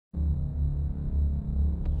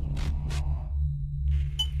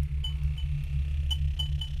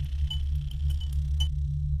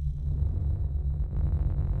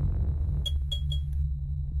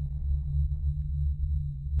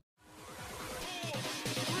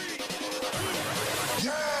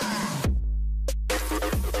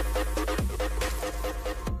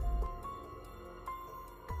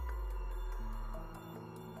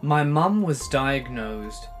My mum was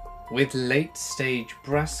diagnosed with late-stage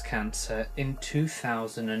breast cancer in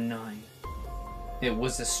 2009. It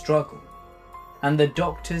was a struggle, and the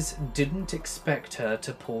doctors didn't expect her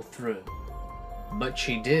to pull through. But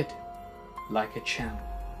she did, like a champ.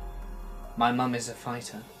 My mum is a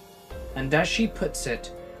fighter, and as she puts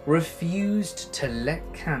it, refused to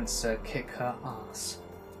let cancer kick her ass.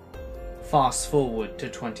 Fast forward to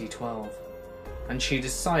 2012, and she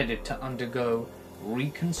decided to undergo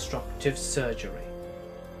reconstructive surgery.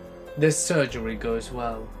 This surgery goes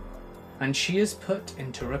well, and she is put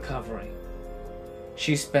into recovery.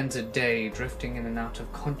 She spends a day drifting in and out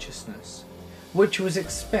of consciousness, which was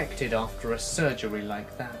expected after a surgery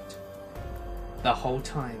like that. The whole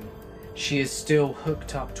time, she is still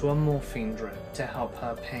hooked up to a morphine drip to help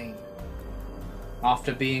her pain.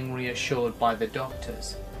 After being reassured by the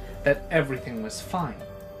doctors that everything was fine,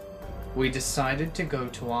 we decided to go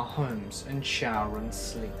to our homes and shower and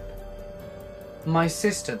sleep. My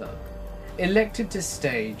sister, though, elected to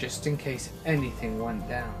stay just in case anything went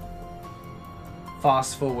down.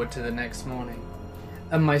 Fast forward to the next morning,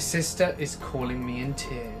 and my sister is calling me in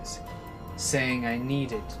tears, saying I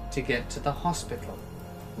needed to get to the hospital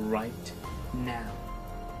right now.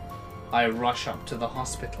 I rush up to the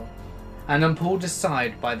hospital and am pulled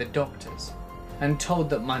aside by the doctors and told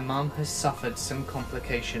that my mum has suffered some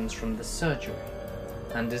complications from the surgery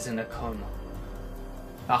and is in a coma.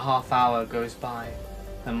 A half hour goes by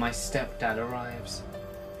and my stepdad arrives,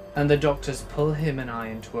 and the doctors pull him and I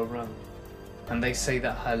into a room, and they say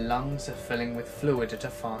that her lungs are filling with fluid at a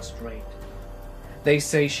fast rate. They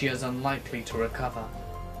say she is unlikely to recover,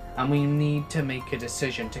 and we need to make a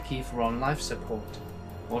decision to keep her on life support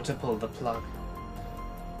or to pull the plug.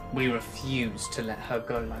 We refuse to let her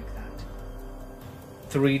go like that.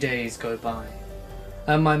 3 days go by,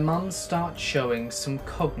 and my mum starts showing some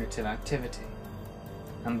cognitive activity,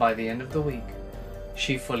 and by the end of the week,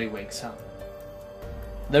 she fully wakes up.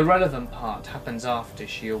 The relevant part happens after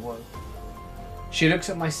she awoke. She looks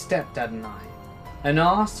at my stepdad and I, and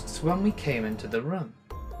asks when we came into the room.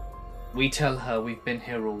 We tell her we've been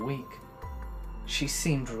here all week. She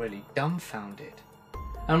seemed really dumbfounded,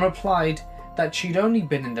 and replied that she'd only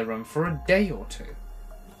been in the room for a day or two.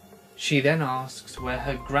 She then asks where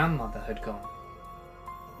her grandmother had gone.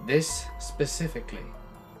 This, specifically,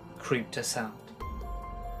 creeped us out.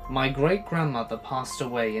 My great-grandmother passed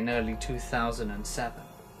away in early 2007.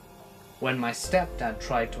 When my stepdad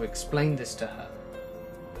tried to explain this to her,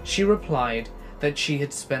 she replied that she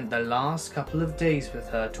had spent the last couple of days with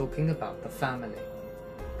her talking about the family.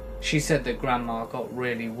 She said that Grandma got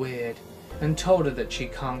really weird and told her that she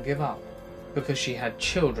can't give up because she had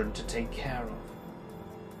children to take care of.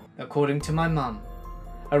 According to my mum,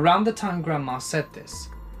 around the time Grandma said this,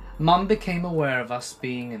 Mum became aware of us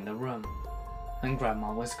being in the room, and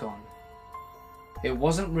Grandma was gone. It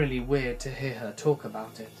wasn't really weird to hear her talk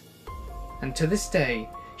about it, and to this day,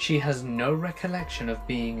 she has no recollection of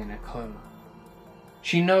being in a coma.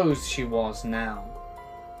 She knows she was now,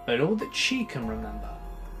 but all that she can remember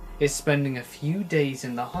is spending a few days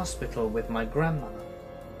in the hospital with my grandma,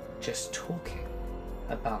 just talking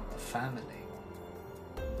about the family.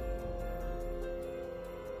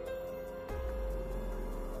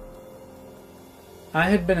 I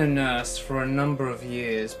had been a nurse for a number of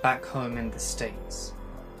years back home in the States,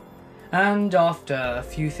 and after a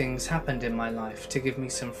few things happened in my life to give me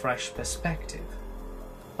some fresh perspective,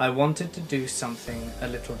 I wanted to do something a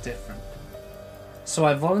little different. So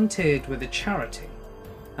I volunteered with a charity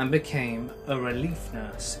and became a relief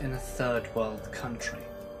nurse in a third world country.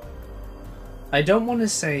 I don't want to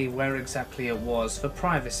say where exactly it was for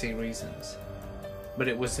privacy reasons, but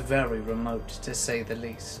it was very remote to say the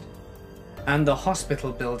least. And the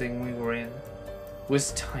hospital building we were in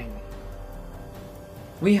was tiny.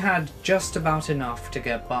 We had just about enough to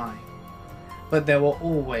get by, but there were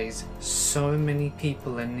always so many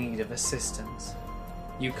people in need of assistance.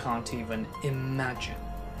 You can't even imagine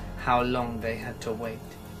how long they had to wait.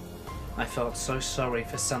 I felt so sorry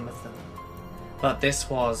for some of them, but this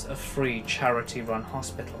was a free charity-run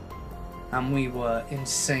hospital, and we were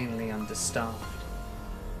insanely understaffed.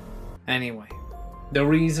 Anyway, the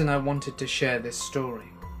reason I wanted to share this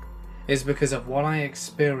story is because of what I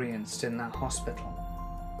experienced in that hospital.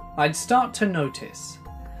 I'd start to notice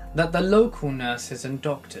that the local nurses and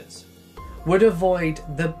doctors would avoid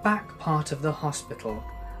the back part of the hospital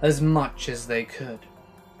as much as they could.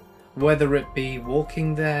 Whether it be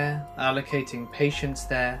walking there, allocating patients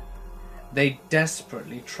there, they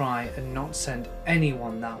desperately try and not send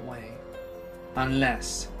anyone that way,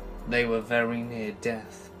 unless they were very near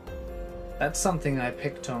death. That's something I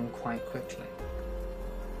picked on quite quickly.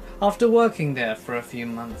 After working there for a few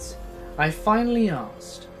months, I finally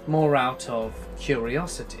asked, more out of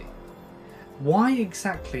curiosity, why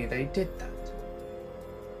exactly they did that.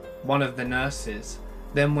 One of the nurses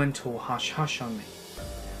then went all hush-hush on me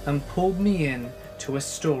and pulled me in to a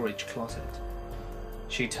storage closet.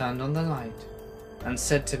 She turned on the light and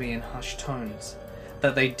said to me in hushed tones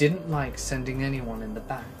that they didn't like sending anyone in the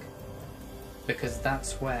back, because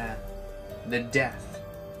that's where the death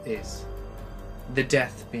is. The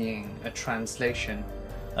death being a translation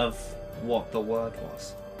of what the word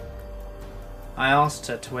was. I asked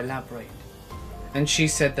her to elaborate, and she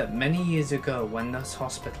said that many years ago, when this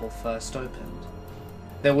hospital first opened,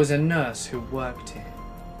 there was a nurse who worked here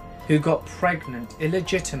who got pregnant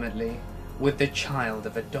illegitimately with the child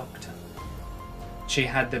of a doctor. She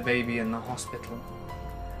had the baby in the hospital,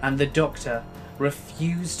 and the doctor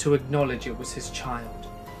refused to acknowledge it was his child.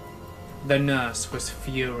 The nurse was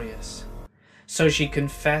furious, so she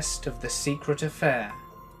confessed of the secret affair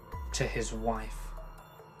to his wife.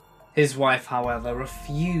 His wife, however,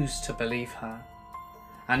 refused to believe her,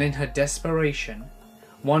 and in her desperation,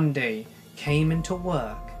 one day came into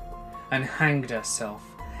work and hanged herself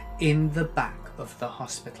in the back of the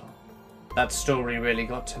hospital. That story really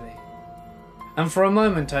got to me, and for a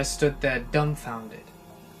moment I stood there dumbfounded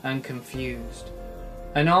and confused,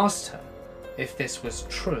 and asked her if this was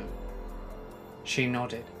true. She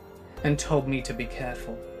nodded and told me to be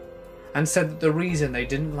careful, and said that the reason they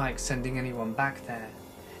didn't like sending anyone back there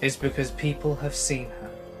is because people have seen her,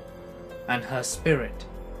 and her spirit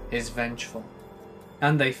is vengeful,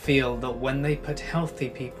 and they feel that when they put healthy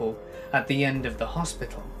people at the end of the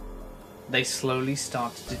hospital, they slowly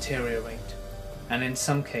start to deteriorate, and in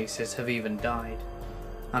some cases have even died,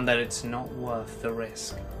 and that it's not worth the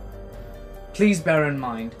risk. Please bear in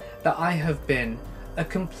mind that I have been a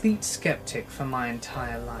complete skeptic for my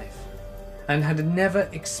entire life, and had never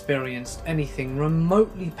experienced anything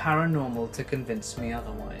remotely paranormal to convince me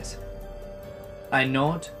otherwise. I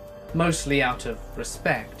nod, mostly out of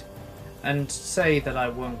respect, and say that I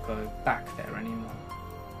won't go back there anymore,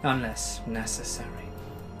 unless necessary.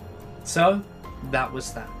 So, that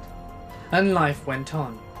was that, and life went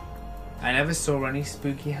on. I never saw any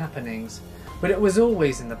spooky happenings, but it was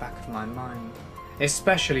always in the back of my mind,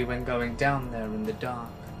 especially when going down there in the dark.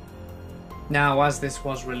 Now, as this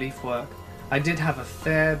was relief work, I did have a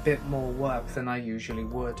fair bit more work than I usually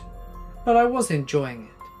would, but I was enjoying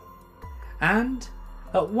it. And,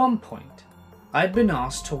 at one point, I'd been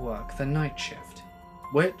asked to work the night shift,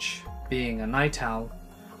 which, being a night owl,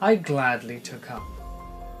 I gladly took up.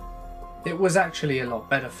 It was actually a lot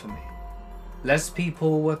better for me. Less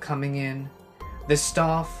people were coming in, the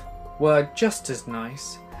staff were just as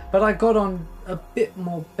nice, but I got on a bit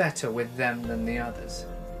more better with them than the others,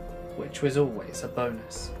 which was always a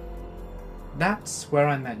bonus. That's where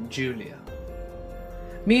I met Julia.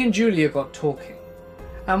 Me and Julia got talking,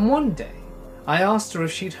 and one day I asked her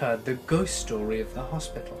if she'd heard the ghost story of the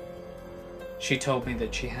hospital. She told me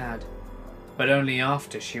that she had, but only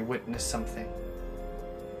after she witnessed something.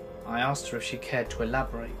 I asked her if she cared to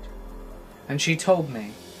elaborate, and she told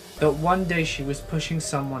me that one day she was pushing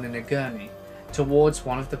someone in a gurney towards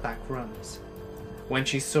one of the back rooms, when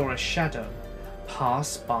she saw a shadow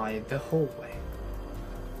pass by the hallway.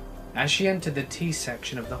 As she entered the T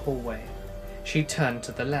section of the hallway, she turned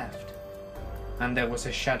to the left, and there was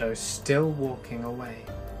a shadow still walking away.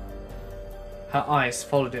 Her eyes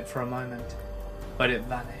followed it for a moment, but it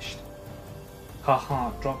vanished. Her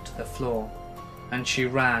heart dropped to the floor, and she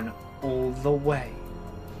ran all the way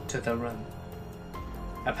to the room.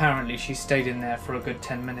 Apparently she stayed in there for a good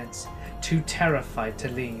 10 minutes, too terrified to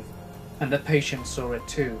leave, and the patient saw it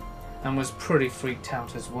too, and was pretty freaked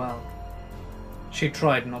out as well. She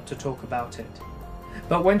tried not to talk about it,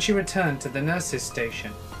 but when she returned to the nurses'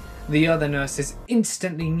 station, the other nurses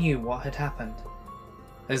instantly knew what had happened,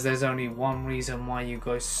 as there's only one reason why you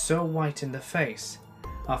go so white in the face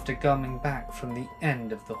after coming back from the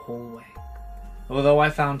end of the hallway. Although I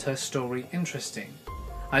found her story interesting,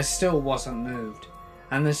 I still wasn't moved,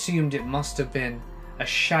 and assumed it must have been a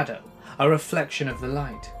shadow, a reflection of the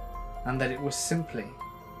light, and that it was simply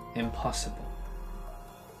impossible.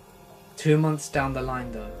 2 months down the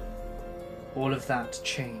line though, all of that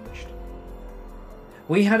changed.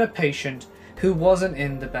 We had a patient who wasn't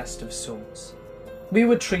in the best of sorts. We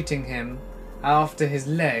were treating him after his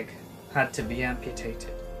leg had to be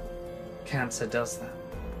amputated. Cancer does that.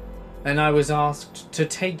 And I was asked to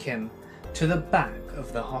take him to the back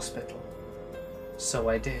of the hospital. So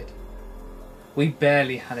I did. We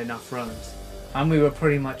barely had enough rooms, and we were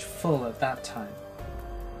pretty much full at that time.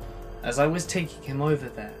 As I was taking him over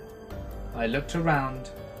there, I looked around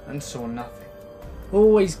and saw nothing.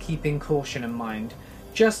 always keeping caution in mind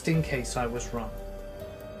just in case I was wrong.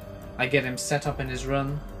 I get him set up in his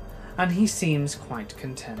room and he seems quite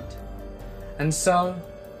content. And so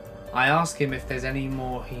I ask him if there's any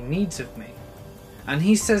more he needs of me, and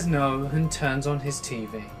he says no and turns on his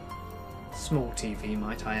TV. Small TV,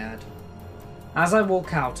 might I add. As I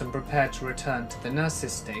walk out and prepare to return to the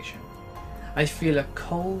nurse's station, I feel a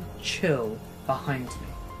cold chill behind me.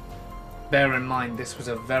 Bear in mind this was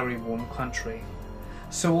a very warm country,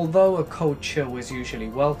 so although a cold chill is usually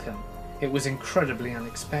welcome, it was incredibly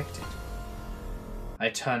unexpected. I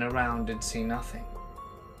turn around and see nothing,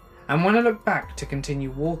 and when I look back to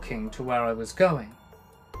continue walking to where I was going,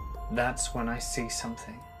 that's when I see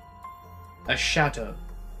something. A shadow,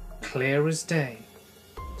 clear as day,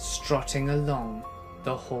 strutting along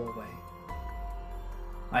the hallway.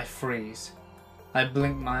 I freeze. I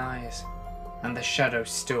blink my eyes, and the shadow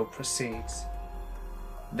still proceeds.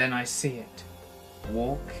 Then I see it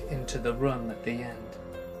walk into the room at the end.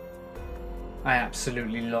 I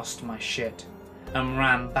absolutely lost my shit and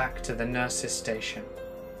ran back to the nurse's station.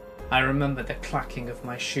 I remember the clacking of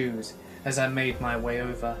my shoes as I made my way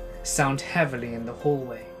over sound heavily in the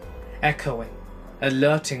hallway, echoing,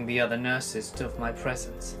 alerting the other nurses of my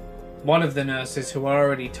presence. One of the nurses, who I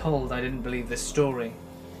already told I didn't believe this story,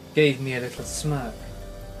 gave me a little smirk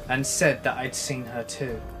and said that I'd seen her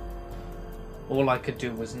too. All I could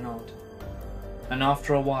do was nod, and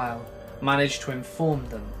after a while managed to inform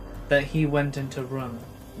them that he went into room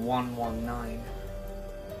 119.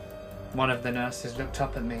 One of the nurses looked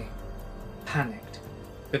up at me, panicked,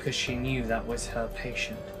 because she knew that was her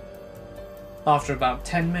patient. After about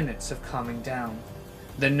 10 minutes of calming down,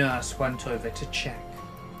 the nurse went over to check.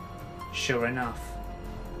 Sure enough,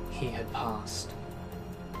 he had passed.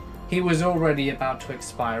 He was already about to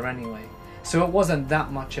expire anyway, so it wasn't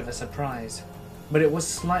that much of a surprise, but it was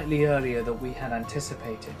slightly earlier than we had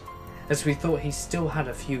anticipated, as we thought he still had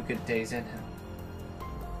a few good days in him.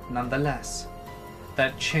 Nonetheless,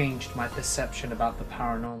 that changed my perception about the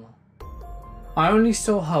paranormal. I only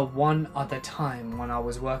saw her one other time when I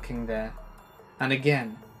was working there, and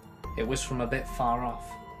again, it was from a bit far off,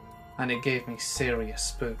 and it gave me serious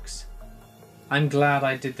spooks. I'm glad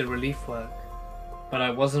I did the relief work, but I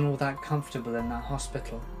wasn't all that comfortable in that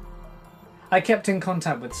hospital. I kept in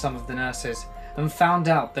contact with some of the nurses and found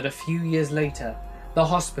out that a few years later, the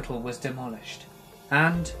hospital was demolished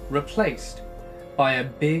and replaced by a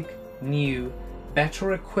big, new,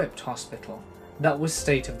 better equipped hospital that was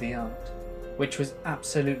state of the art, which was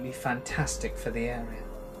absolutely fantastic for the area.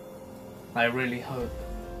 I really hope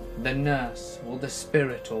the nurse or the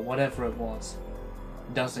spirit or whatever it was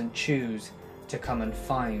doesn't choose to come and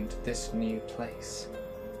find this new place.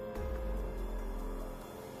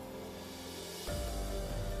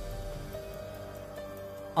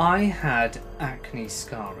 I had acne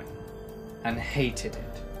scarring and hated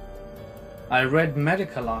it. I read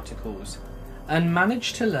medical articles and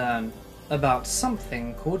managed to learn about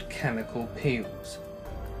something called chemical peels.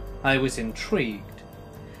 I was intrigued,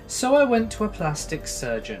 so I went to a plastic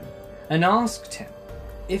surgeon and asked him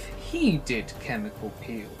if he did chemical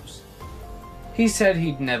peels. He said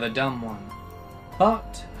he'd never done one,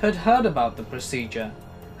 but had heard about the procedure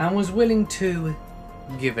and was willing to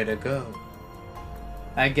give it a go.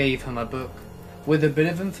 I gave him a book with a bit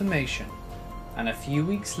of information, and a few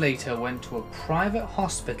weeks later went to a private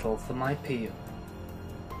hospital for my peel.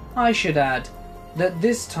 I should add that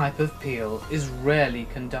this type of peel is rarely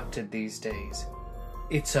conducted these days.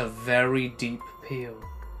 It's a very deep peel,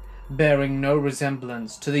 bearing no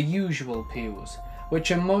resemblance to the usual peels which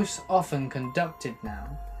are most often conducted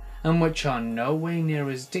now, and which are no way near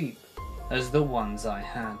as deep as the ones I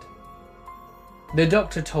had. The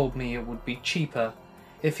doctor told me it would be cheaper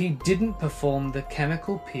if he didn't perform the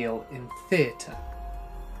chemical peel in theatre,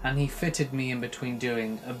 and he fitted me in between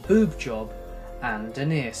doing a boob job and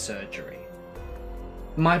an ear surgery.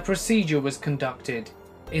 My procedure was conducted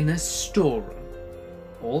in a storeroom,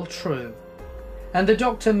 all true, and the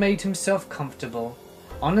doctor made himself comfortable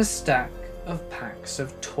on a stack of packs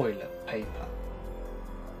of toilet paper.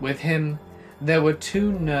 With him, there were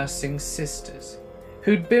 2 nursing sisters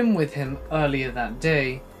who'd been with him earlier that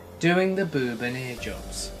day doing the boob and ear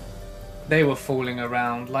jobs. They were fooling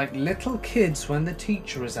around like little kids when the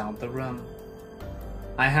teacher is out the room.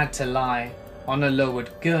 I had to lie on a lowered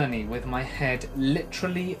gurney with my head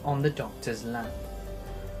literally on the doctor's lap.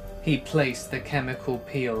 He placed the chemical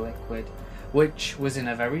peel liquid, which was in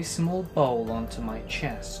a very small bowl, onto my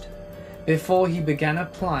chest before he began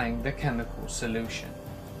applying the chemical solution.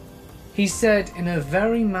 He said in a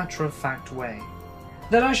very matter-of-fact way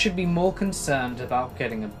that I should be more concerned about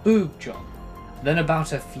getting a boob job then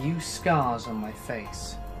about a few scars on my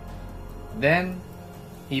face. Then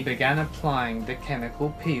he began applying the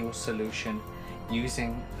chemical peel solution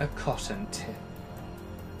using a cotton tip.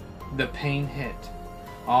 The pain hit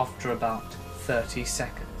after about 30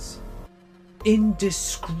 seconds.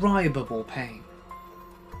 Indescribable pain.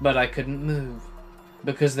 But I couldn't move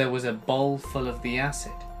because there was a bowl full of the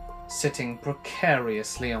acid sitting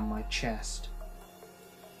precariously on my chest.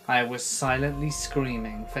 I was silently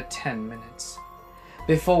screaming for 10 minutes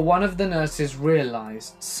before one of the nurses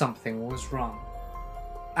realized something was wrong.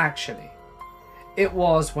 Actually, it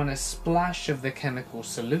was when a splash of the chemical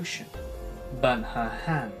solution burnt her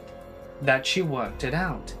hand that she worked it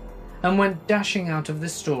out and went dashing out of the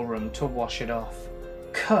storeroom to wash it off,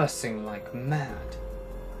 cursing like mad.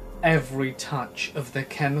 Every touch of the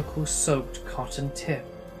chemical-soaked cotton tip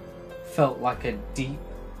felt like a deep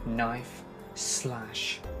knife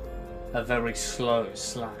slash, a very slow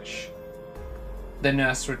slash. The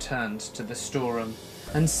nurse returned to the storeroom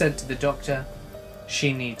and said to the doctor,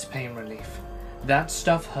 "She needs pain relief. That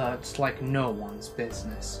stuff hurts like no one's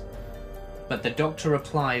business." But the doctor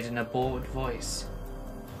replied in a bored voice,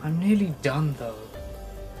 "I'm nearly done though.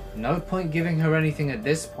 No point giving her anything at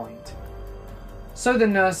this point." So the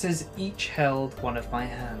nurses each held one of my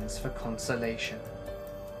hands for consolation.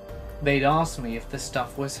 They'd asked me if the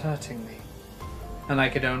stuff was hurting me, and I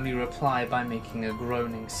could only reply by making a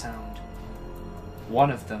groaning sound.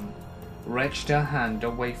 One of them wrenched her hand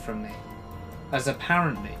away from me, as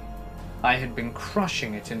apparently I had been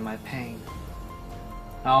crushing it in my pain.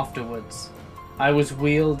 Afterwards, I was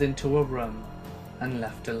wheeled into a room and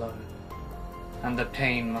left alone, and the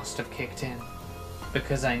pain must have kicked in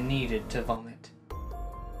because I needed to vomit.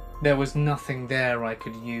 There was nothing there I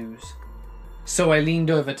could use, so I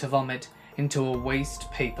leaned over to vomit into a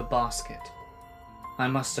waste paper basket. I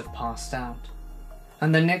must have passed out,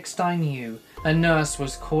 and the next I knew, a nurse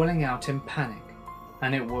was calling out in panic,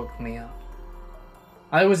 and it woke me up.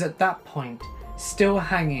 I was at that point still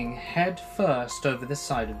hanging head first over the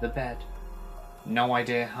side of the bed. No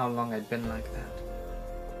idea how long I'd been like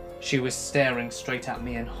that. She was staring straight at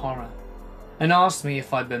me in horror and asked me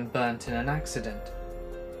if I'd been burnt in an accident.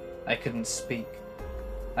 I couldn't speak.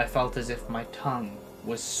 I felt as if my tongue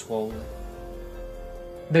was swollen.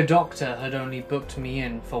 The doctor had only booked me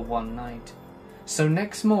in for one night, so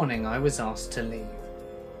next morning I was asked to leave.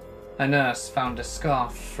 A nurse found a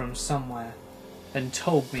scarf from somewhere and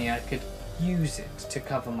told me I could use it to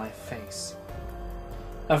cover my face.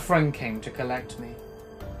 A friend came to collect me,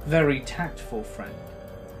 very tactful friend,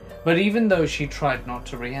 but even though she tried not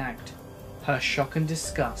to react, her shock and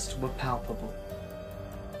disgust were palpable.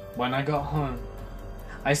 When I got home,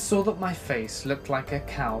 I saw that my face looked like a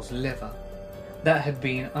cow's liver that had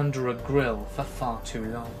been under a grill for far too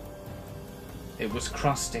long. It was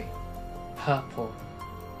crusty, purple,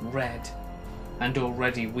 red, and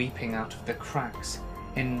already weeping out of the cracks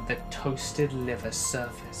in the toasted liver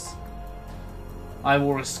surface. I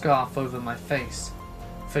wore a scarf over my face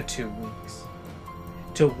for 2 weeks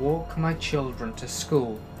to walk my children to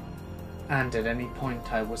school and at any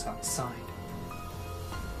point I was outside.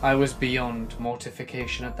 I was beyond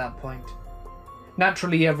mortification at that point.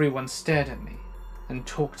 Naturally, everyone stared at me and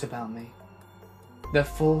talked about me. The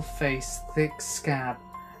full-face, thick scab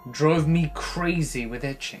drove me crazy with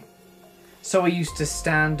itching, so I used to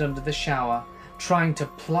stand under the shower trying to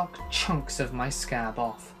pluck chunks of my scab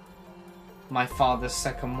off. My father's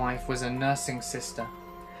second wife was a nursing sister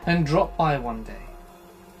and dropped by one day.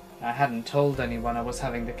 I hadn't told anyone I was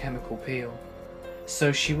having the chemical peel,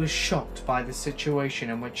 so she was shocked by the situation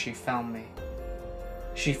in which she found me.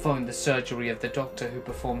 She phoned the surgery of the doctor who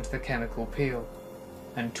performed the chemical peel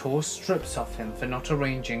and tore strips off him for not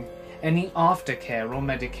arranging any aftercare or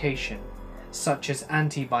medication, such as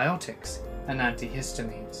antibiotics and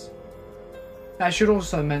antihistamines. I should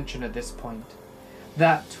also mention at this point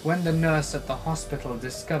that when the nurse at the hospital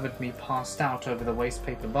discovered me passed out over the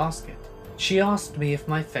wastepaper basket, she asked me if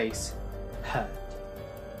my face hurt.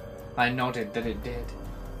 I nodded that it did,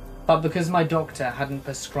 but because my doctor hadn't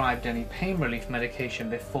prescribed any pain relief medication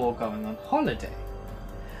before going on holiday,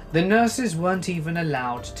 the nurses weren't even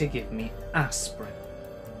allowed to give me aspirin.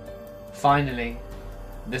 Finally,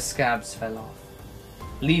 the scabs fell off,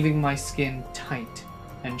 leaving my skin tight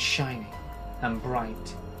and shiny and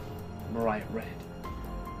bright red.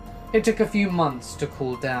 It took a few months to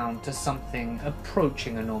cool down to something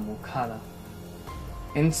approaching a normal colour.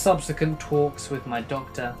 In subsequent talks with my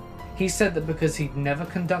doctor, he said that because he'd never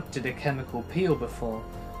conducted a chemical peel before,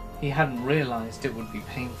 he hadn't realised it would be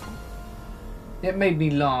painful. It made me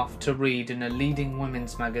laugh to read in a leading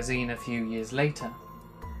women's magazine a few years later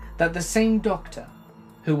that the same doctor,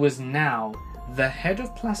 who was now the head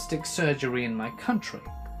of plastic surgery in my country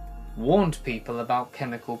warned people about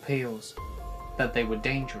chemical peels, that they were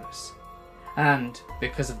dangerous, and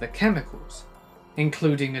because of the chemicals,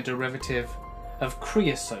 including a derivative of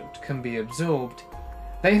creosote, can be absorbed,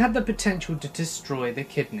 they had the potential to destroy the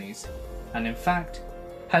kidneys, and in fact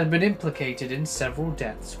had been implicated in several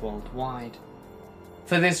deaths worldwide.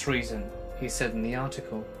 For this reason, he said in the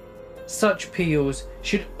article, such peels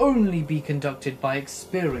should only be conducted by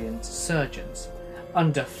experienced surgeons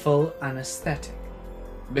under full anesthetic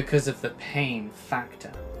because of the pain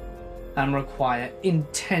factor, and require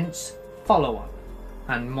intense follow-up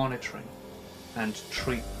and monitoring and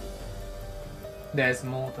treatment. There's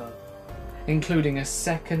more though, including a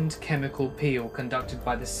second chemical peel conducted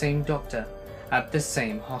by the same doctor at the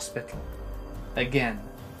same hospital, again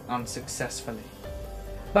unsuccessfully.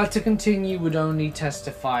 But to continue would only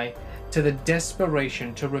testify to the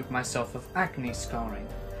desperation to rid myself of acne scarring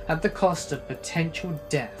at the cost of potential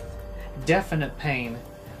death, definite pain,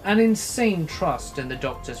 and insane trust in the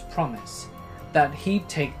doctor's promise that he'd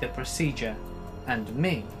take the procedure and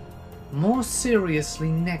me more seriously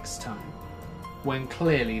next time, when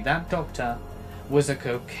clearly that doctor was a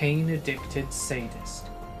cocaine-addicted sadist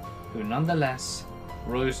who nonetheless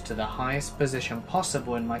rose to the highest position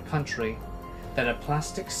possible in my country that a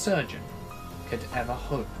plastic surgeon could ever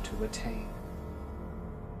hope to attain.